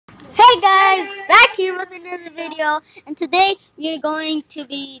here with another video, and today we are going to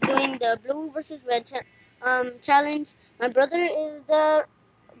be doing the blue versus red challenge. My brother is the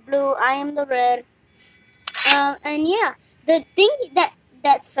blue, I am the red, and yeah, the thing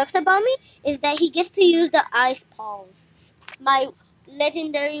that sucks about me is that he gets to use the ice balls, my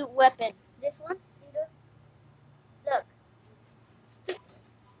legendary weapon. This one, look, look.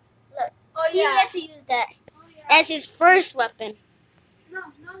 Oh He yeah. gets to use that as his first weapon. No.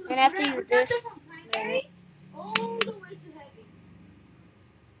 And I have to use this. Primary, all the way to heavy.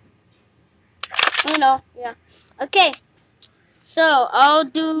 Oh no, yeah. Okay, so I'll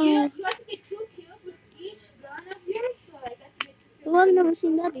do. You have to get 2 kills with each gun of yours, so I got to get 2 kills. Oh, I've never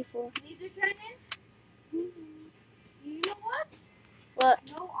seen that before. Laser cannon. You know what? What?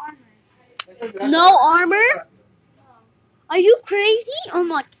 No armor. No armor? No. Are you crazy? Oh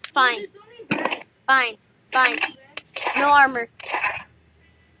my. Fine. Fine. No armor.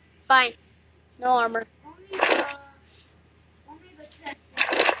 Fine. No armor. Only the chest.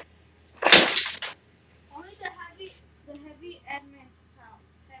 Only the heavy admins count.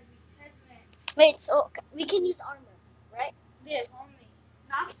 Heavy headmans. Wait, so we can use armor, right? This only.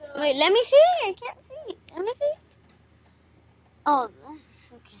 Not the. Wait, let me see. I can't see. Let me see. Oh,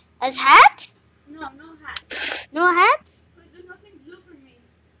 okay. As hats? No hat. No hats? Because there's nothing blue for me.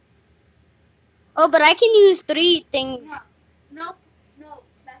 Oh, but I can use 3 things. No,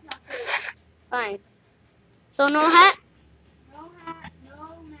 that's not true. Fine. So no hat? No hat,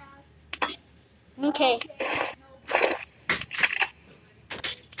 no mask. Okay.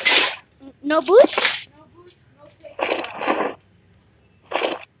 No No boots? No boots, no paper.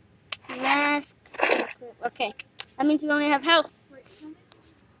 Mask. Okay. That means we only have health. Wait, show me.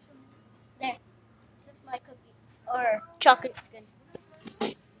 There. This is my cookie. Or chocolate skin.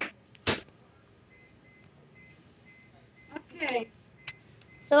 Okay.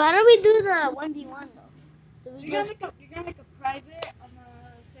 So how do we do the 1v1 though? Do we You're just... gonna make a private on the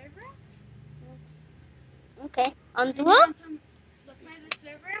server? Okay. On You're duo? gonna tell me the private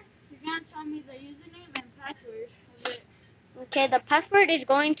server, you're gonna tell me the username and password of it. Okay, the password is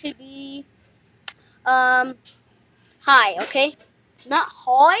going to be hi, okay? Not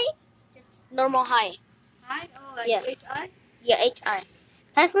hi, just normal hi. Hi? Oh, like Yeah. HI? Yeah, HI.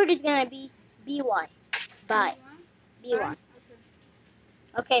 Password is gonna be BY. Bye. BY.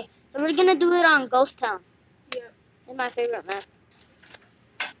 Okay, so we're gonna do it on Ghost Town. Yeah. It's my favorite map,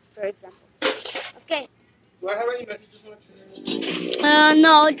 for example. Okay. Do I have any messages on it?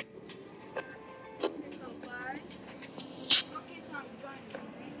 No. Okay, so bye. Okay, so I'm joining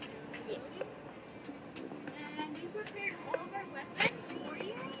something. And we prepared all of our weapons for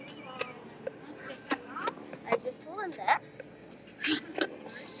you, so let's take them off. I just told him that.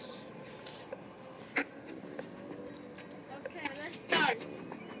 Okay, let's start.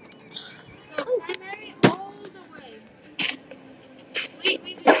 So primary all the way. Wait.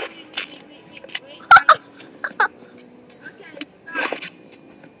 Okay, start.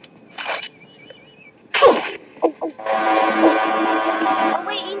 Oh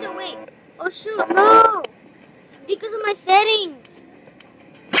wait, Angel, wait. Oh shoot, no! Because of my settings.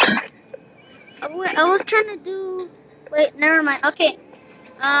 I was trying to do. Wait, never mind. Okay.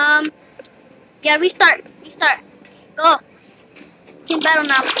 Yeah, restart. Go. Can battle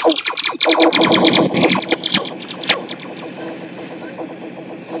now.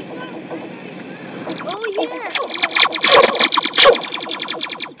 Oh yeah.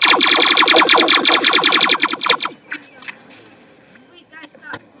 Wait, guys,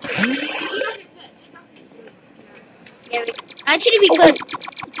 stop. Take off your pet. Yeah, actually we could.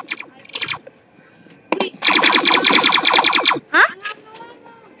 Wait. Huh? I have no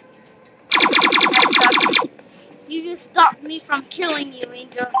ammo. That sucks. You just stopped me from killing you,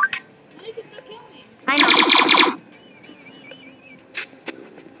 Angel. Now you can still kill me. I know.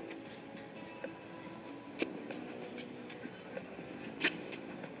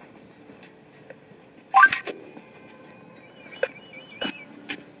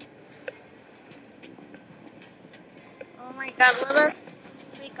 Oh my god, what a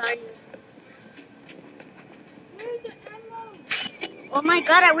freak are you? Where's the ammo? Oh my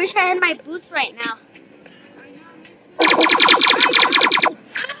god, I wish I had my boots right now. I know, me too.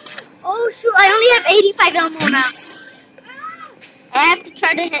 Oh shoot, I only have 85 ammo now. I have to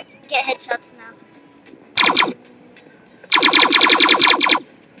try to get headshots now.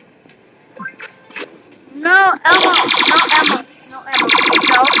 No ammo. No.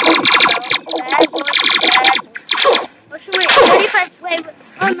 Bad boy. Oh shoot, wait, 35, wait.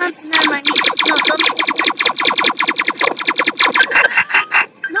 Oh, no, never mind. No, don't.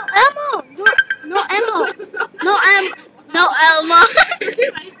 No ammo. No ammo. No ammo.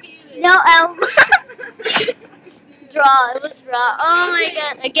 No ammo. draw. It was draw. Oh my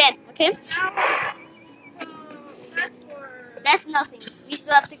god. Again. Okay. So that's for. That's nothing. We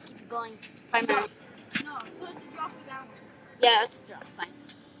still have to keep going. Primary. No, so let's draw for that one. Yeah, let's draw. Fine.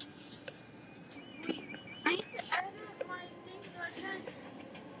 Wait, I need to edit my thing so I can.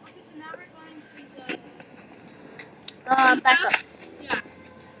 Okay, so now we're going to the. Back up. Yeah.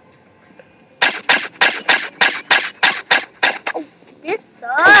 Oh, this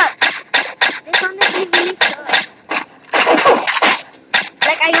sucks. This honestly really sucks.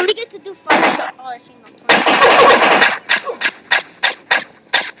 Like, I only get to do 5 shots. Oh, actually, no, 20.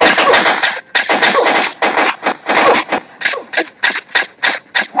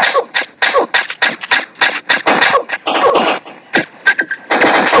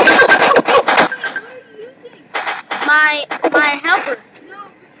 My helper. No,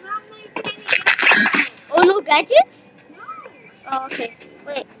 not using any. Oh, no gadgets? No. Oh, okay.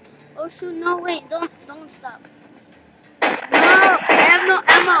 Wait. Oh shoot, no, wait, don't stop. No, I have no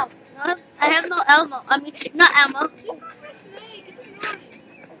ammo. No, I have no ammo. I mean, not ammo. Take off my snake. It's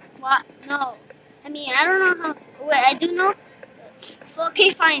annoying. What? No. I mean, I don't know how. Wait, I do know.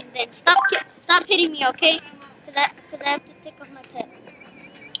 Okay, fine then. Stop hitting me, okay? Cause I have to take off my pet.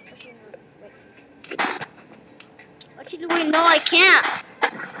 Actually, no. Wait. Actually, wait. No, I can't.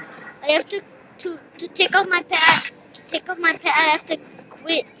 I have to take off my pet. To take off my pet, I have to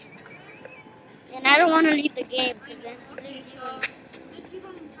quit. And I don't want to leave the game. Then Okay, so just keep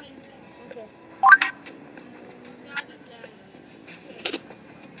on playing. okay.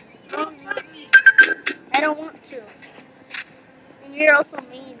 Don't fight me. I don't want to. And you're also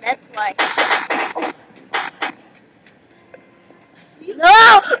mean. That's why. No!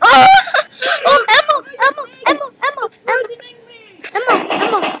 Oh! Oh! Ammo! Ammo! Ammo! Ammo! Poisoning me. Elmo!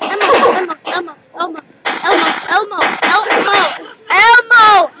 Elmo! Elmo! Elmo! Elmo! Elmo! Elmo! Elmo! Elmo!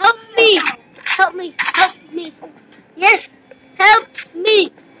 Help me! Help me! Help me! Yes! Help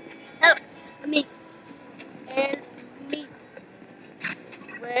me! Help me! Help me!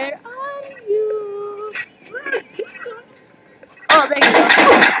 Where are you? Oh, there you go.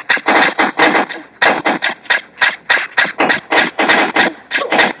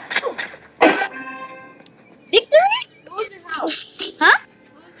 Victory? What was your house? Huh?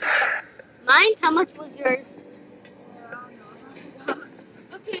 What was your house? Mine's? How much was yours?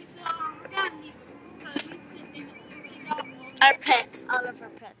 Okay, so we're gonna leave because we need to take out Our pets. All of our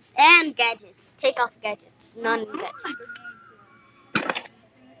pets. And gadgets. Take off gadgets. Non-gadgets.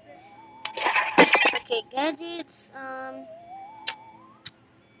 Okay, gadgets. Oh,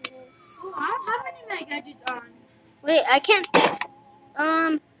 I don't have any of my gadgets on. Wait, I can't.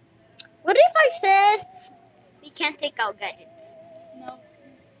 What if I said we can't take out gadgets? No.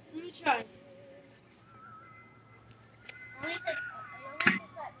 Let me try. Only said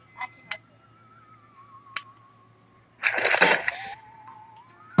that I cannot.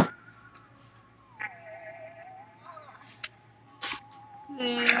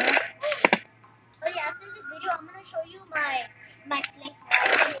 Oh yeah, after this video, I'm gonna show you my place where I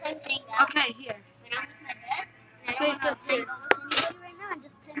sometimes hang out. Okay, here. When I'm with my dad, and Okay, I don't so want to hang out with anybody right now, and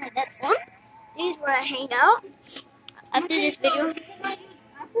just play my dad's phone. This is where I hang out. After this video,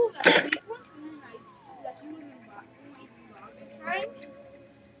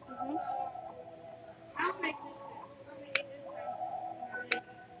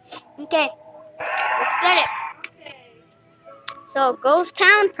 okay, let's get it. So, Ghost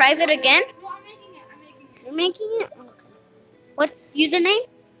Town, private again. You're making it? Okay. What's username?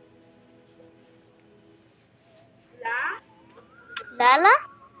 Lala?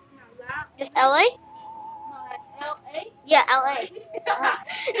 Just LA? Yeah, LA.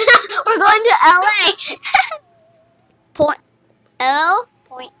 We're going to LA. Point L.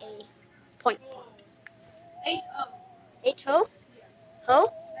 Point A. Point. H-O? Ho?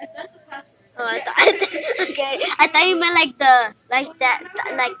 That's the password. Oh, I thought. Okay. I thought you meant like that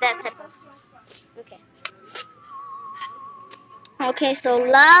type of. Okay. Okay, so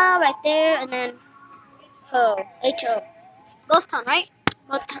La right there, and then Ho. H-O. Ghost Town, right?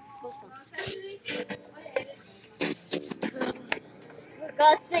 Ghost Town. For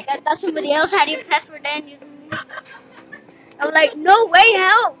God's sake, I thought somebody else had your password and using me. I'm like, no way,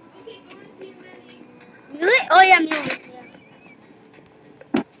 help! Really? Oh yeah, Muley.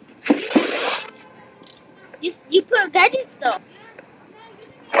 Yeah. You put gadgets though.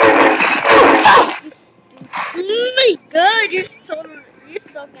 Oh my God, you're so gonna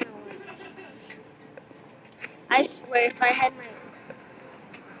win. I swear, if I had my.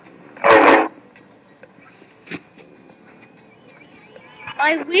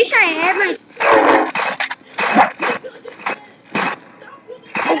 I wish I had my.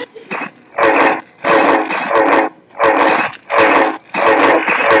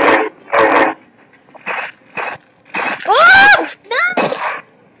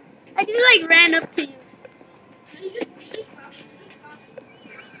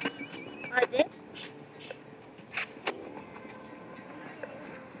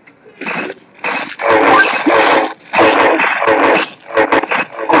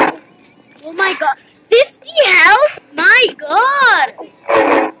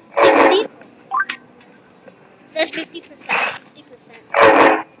 at 50%.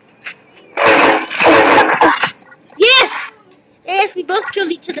 50%. Yes! Yes, we both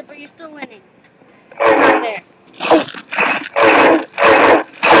killed each other, but you're still winning. Not fair.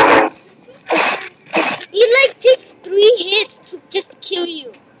 It like takes 3 hits to just kill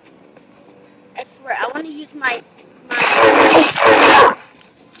you. I swear, I want to use my.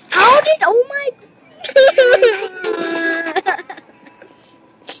 How did? Oh my!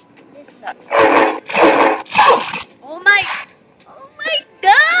 This sucks. Oh my! Oh my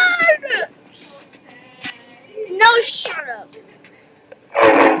God! No, shut up.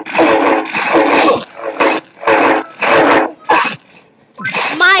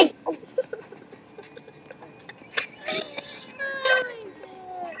 My.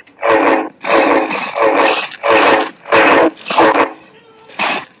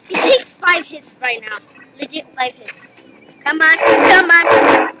 It takes 5 hits right now. Legit 5 hits. Come on, come on.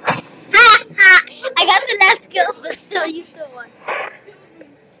 Ha ha! I got the last kill, but still, you still won.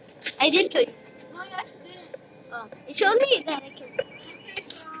 I did kill you. No, you actually didn't. Oh, it showed me that I killed you. Okay,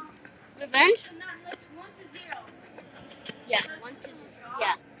 so Revenge? no, it's 1-0. Yeah, 1-0.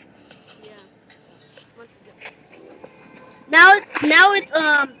 Yeah. Yeah.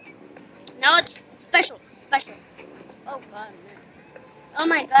 1-0. Now it's special. Oh God, man. Oh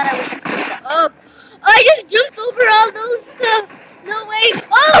my God, I wish I could do that. Oh, I just jumped over all those stuff. No way.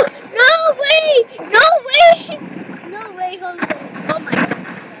 Oh, no way. No way. No way, hold on. Oh my God.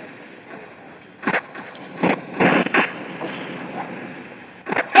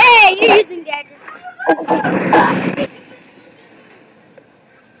 Hey, you're using gadgets.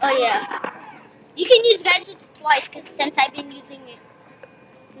 Oh yeah. You can use gadgets twice, cause since I've been using it.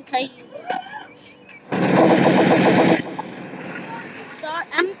 Since I use it. Sorry,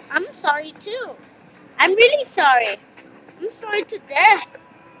 I'm sorry too. I'm really sorry. I'm sorry to death.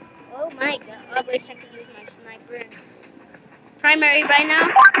 Oh my God. I wish I could use my sniper and primary right now.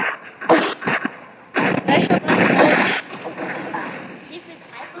 Special right now. Different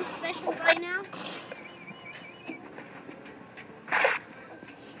type of special right now.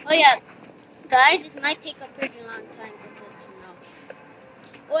 Oh yeah. Guys, this might take a pretty long time to let you know.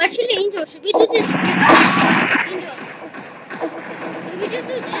 Oh, actually, Angel, should we do this? Angel, should we just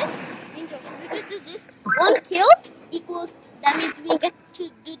do this? Angel, should we just do this? 1 kill equals, that means we get to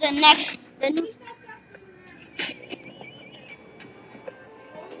do the new.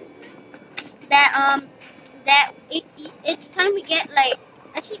 It's time we get like,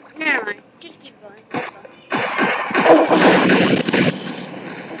 actually, never mind. Just keep going. Let's go.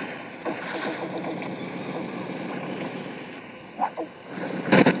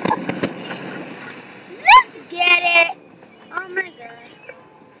 Let's get it. Oh my God.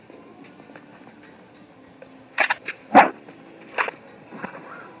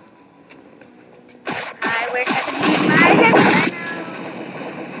 I wish I could use my head right now.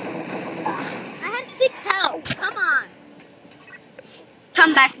 I have 6 health. Come on.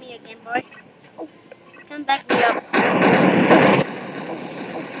 Come back me again, boy. Come back me up.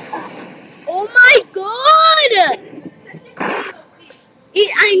 Oh my God!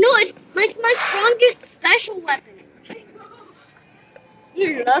 I know it's my strongest special weapon.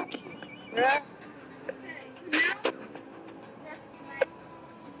 You're lucky, bruh.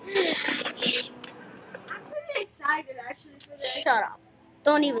 I'm pretty excited actually for this. Shut up.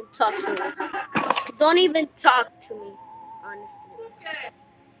 Don't even talk to me. Don't even talk to me, honestly. Okay.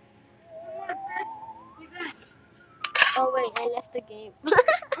 I want to press event. Oh wait, I left the game. Oh my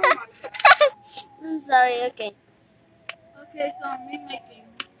God. I'm sorry, okay. Okay, so I'm remaking.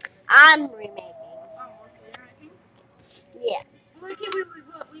 I'm remaking. Oh, okay, you're making? Yeah. Okay,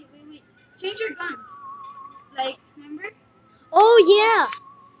 wait. Change your guns. Like, remember? Oh yeah.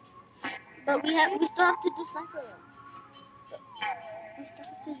 But we still have to do sniper. We still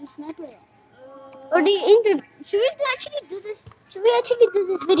have to do sniper. Or should we actually do this? Should we actually do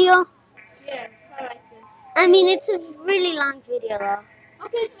this video? Yes, I like this. I mean, it's a really long video though.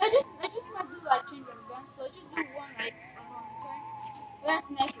 Okay, so I just want to do like change your gun. So let's just do one like okay. Best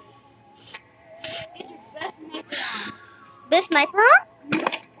necklace. Get your best necklace on. Best sniper on?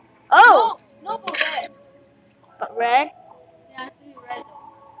 Oh. No, but red. But red? Yeah, it's to be red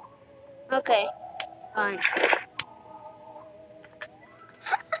though. Okay. Fine.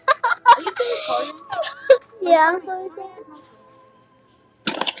 Are you still recording? Yeah, I'm sorry.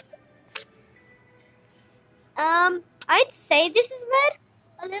 I'd say this is red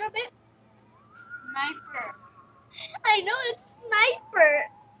a little bit. Sniper. I know it's sniper.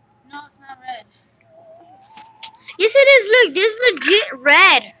 No, it's not red. Yes, it is. Look, this is legit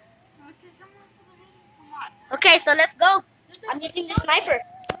red. Okay, come on. Okay, so let's go. I'm using the sniper.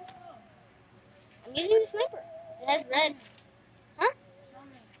 I'm using the sniper. It has red. Huh?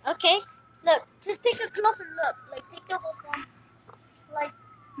 Okay. Look, just take a closer look. Like, take the whole phone. Like,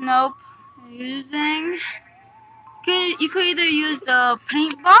 Nope. Using. You could either use the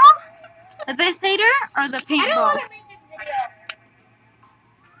paintball, the Death Hater, or the I don't paintball. want to make this video.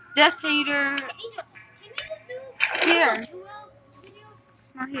 Death Hater. Angel, can we just do Here. a duo video?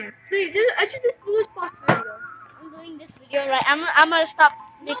 Not here. Please, I should just do this fast video. I'm doing this video right. I'm gonna stop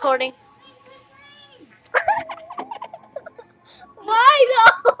recording. Why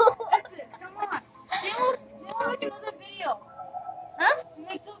though? That's it. Come on. Then we'll make another video. Huh? We'll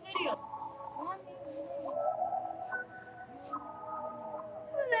make 2 videos. One.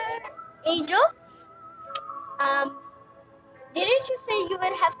 Angel, didn't you say you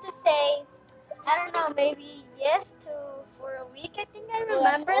would have to say, I don't know, maybe yes to for a week? I think I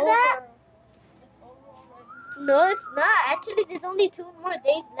remember that. It's over already. No, it's not. Actually, there's only 2 more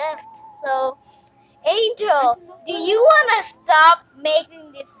days left. So, Angel, do you want to stop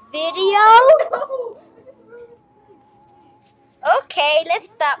making this video? Okay, let's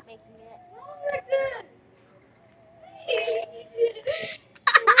stop making it.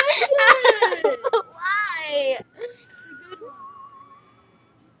 Why?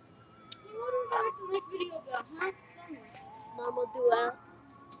 Normal duel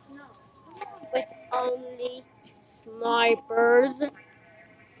No. with only snipers.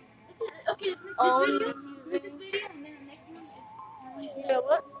 Okay, let's make Only this using. video, and then the next one is. You know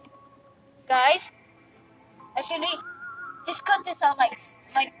what, guys? Actually, just cut this out. Like,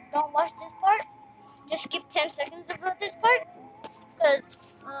 don't watch this part. Just skip 10 seconds about this part,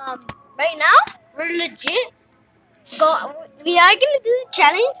 because right now we're legit. We are gonna do the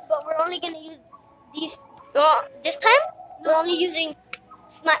challenge, but we're only gonna use these. This time we're only using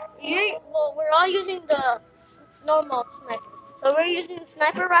Well, we're all using the normal sniper. So we're using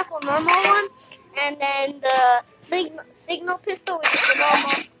sniper rifle normal one, and then the signal pistol, which is the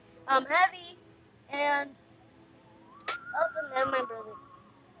normal heavy, and and then my brother.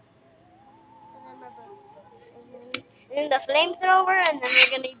 And then the flamethrower, and then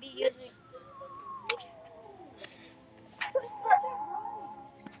we're gonna be using.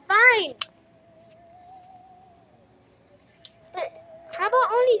 Fine. But how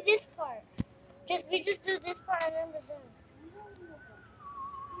about only this part? We just do this part and then we're done.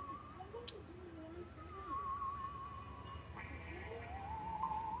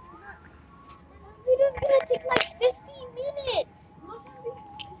 This video's gonna take like 15 minutes.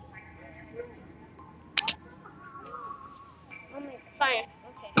 Fine.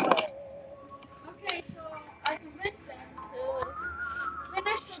 Okay. Okay, so I convinced them to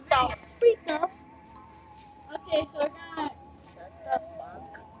finish the Stop. video. Freak up. Okay, so we're gonna. Shut the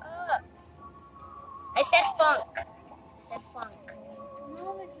fuck up. I said funk. I said funk. No,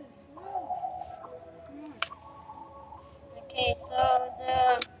 this is Okay, so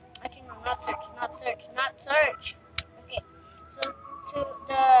actually no, not search. Okay, so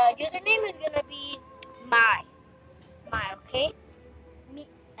the username is gonna be my, okay,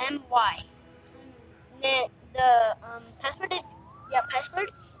 my. Then the password is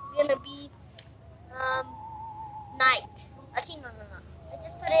gonna be night. Actually no. Let's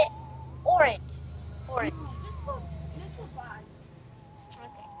just put it orange. Just put bye.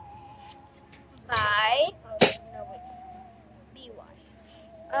 Okay. Bye. Oh, no wait. BY.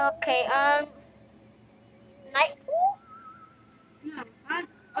 Okay. Night pool. No,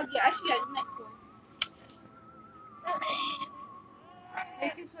 okay, actually, yeah, next one.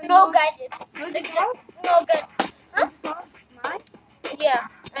 Making sure No you gadgets. What's it called? No gadgets. Huh? What's it called? Mine? Yeah.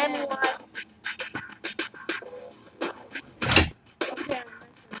 MY. Okay,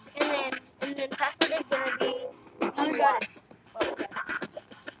 And then password is gonna be I got it. Okay.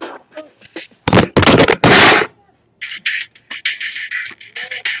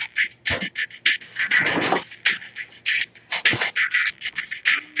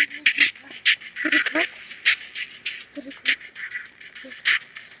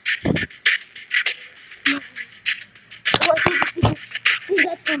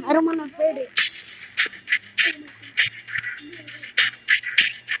 I don't want to hurt it.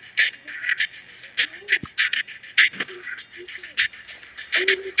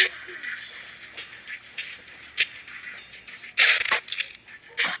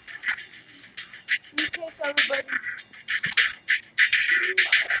 Okay, so everybody.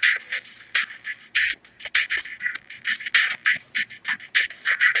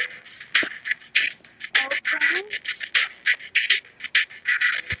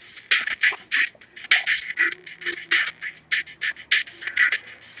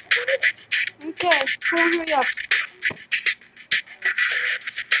 Okay, hurry up.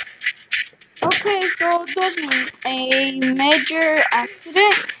 Okay. Okay, so it wasn't a major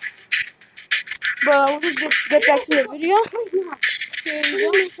accident. But we'll just get back to the video. Here you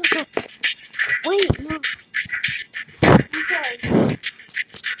go. Wait, no. Okay.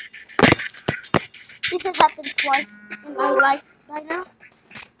 This has happened twice in my life right now.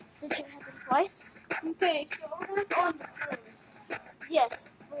 Did it happen twice? Okay, so we're on the floor. Yes,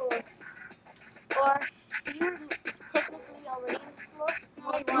 floor. Or you're technically already on the floor.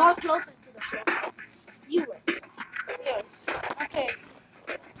 More closer to the floor. You were. Yes. Okay.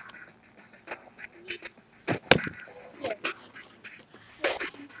 Yes.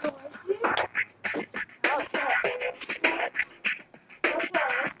 Okay. Okay,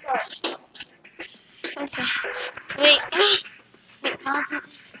 let's start. Okay. Wait. Wait, pause it.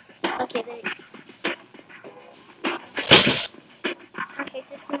 Okay, there you go. Okay,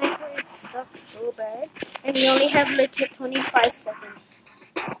 this sniper sucks so bad. And we only have legit 25 seconds.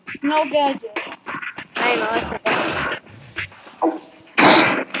 No gadgets. I know, I said that.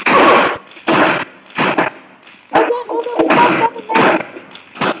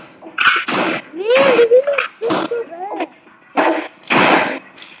 Man, the video sucks so bad.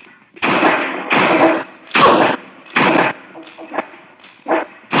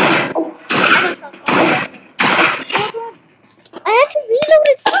 I had to reload,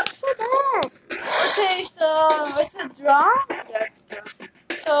 it sucks so bad. Okay, so it's a draw.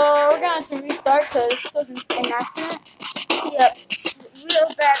 So we're gonna have to restart because this was an accident. Yep. Real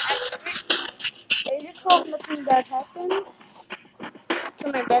bad accident. I just hope nothing bad happened. To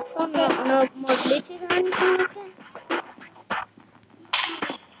my dad's phone, no more glitches or anything like that.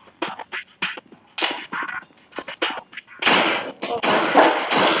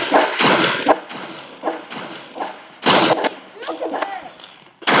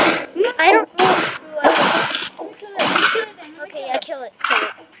 I don't know if it's true. Okay, yeah, kill it.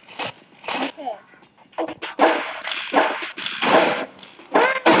 Okay.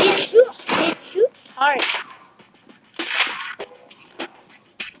 It shoots hearts.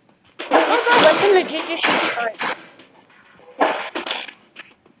 This weapon legit just shoots hearts.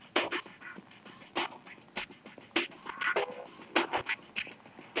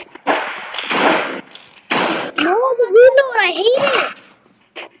 No, the reload, I hate it.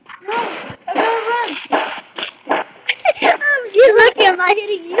 No, I gotta run. You're lucky I'm not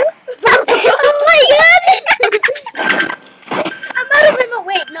hitting you. Oh my god! I'm out of ammo.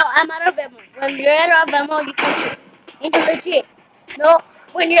 Wait, no, I'm out of ammo. When you're out of ammo, you can shoot. Angel, legit. No,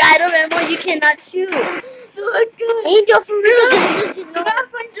 when you're out of ammo, you cannot shoot. Oh god. Angel, for real, this is legit. You No. gotta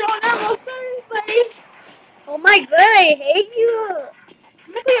find your own ammo. Sorry, buddy. Oh my god, I hate you.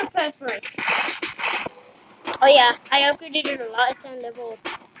 Look at your pet first. Oh yeah, I upgraded it a lot. It's on level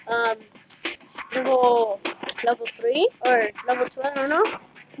 3 or level 2. I don't know.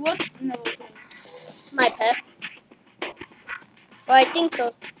 What's level 3? My pet. Or I think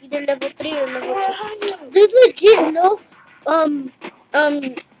so. Either level 3 or level 2. There's legit no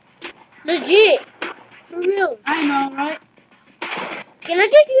legit. For real. I know, right? Can I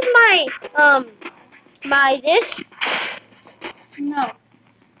just use my my this? No.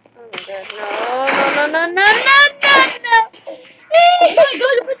 Oh my god. No. Oh my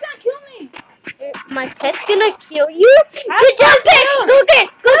god, the person gonna kill me. My pet's gonna kill you? Good job, pet! Go get it!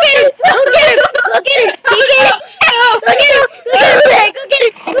 Go get it! Go get it! Go get it! Go get it! Go get it! Go get it! Go get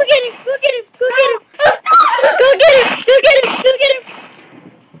it! Go get it! Go get it! Go get it! Go get it! Go get it! Go get it!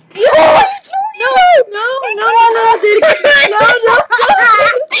 Yes! No.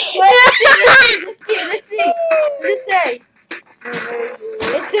 Let's see. What does it say?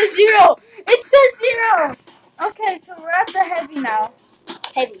 It says 0. It says 0. Okay, so we're at the heavy now.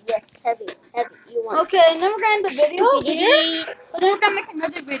 Heavy, yes, heavy. You want Okay, and then we're gonna end the video here. But then we're gonna make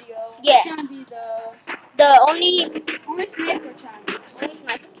another video. Yes. It's gonna be the only sniper challenge.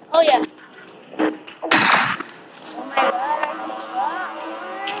 sniper. Oh yeah. Oh my god, I forgot.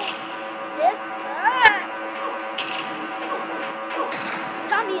 This sucks.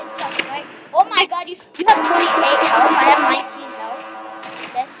 Tell me it sucks, right? Oh my god, you have 28 health. I have 19 health.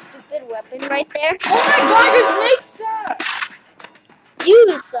 That stupid weapon right there. Oh my god, your snake sucks.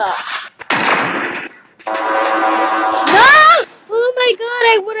 You suck. No! Oh my god,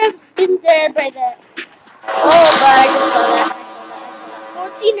 I would have been dead by that. Oh god, I just saw that.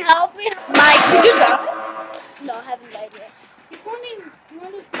 14 health. My god. No, I haven't died yet. It's only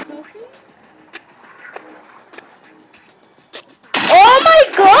one of the Oh my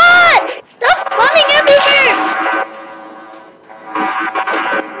god! Stop spawning everywhere!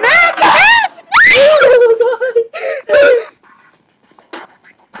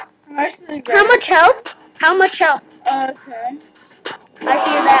 How much health? How much health? 10. I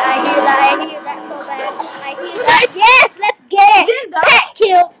hear that. I hear that. Yes, let's get it. Didn't die? Pet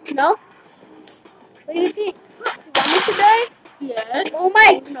kill. No. What do you think? You want me to die? Yes. Oh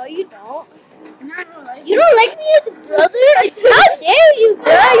my. No, you don't. And I don't like You don't like me as a brother? How dare you,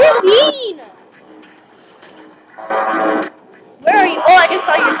 bro? You're mean. Where are you? Oh, I just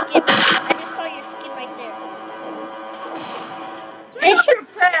saw your skin. I just saw your skin right there. Check out your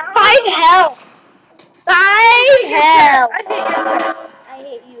pet. 5 health. 5 health. I hate your pet. I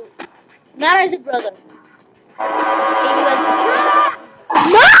hate you. Not as a brother. I hate you as a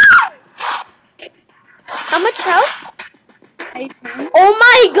brother. No! How much health? 18. Oh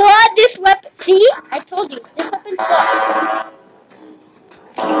my god, this weapon. See? I told you. This weapon sucks.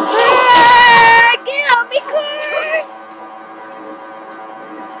 Get on me, Kurt!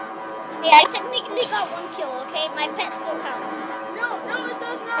 Yeah, I technically got 1 kill, okay? My pet still counts. No, it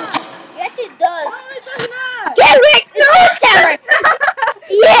does not. Yes, it does. No, it does not. Get wrecked! No, Terror!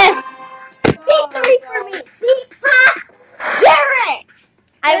 Yes! Oh, Victory for me! See? Ha! Get wrecked!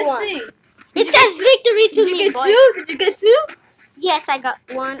 I Let's won. see. It says victory to Did you me, get boy. 2? Did you get 2? Yes, I got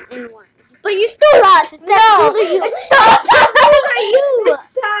 1 and 1. But you still lost. It says No. those are you. It's Those are you. It's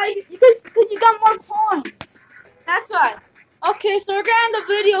tied because you got more points. That's why. Okay, so we're gonna end the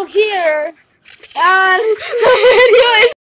video here. And the video is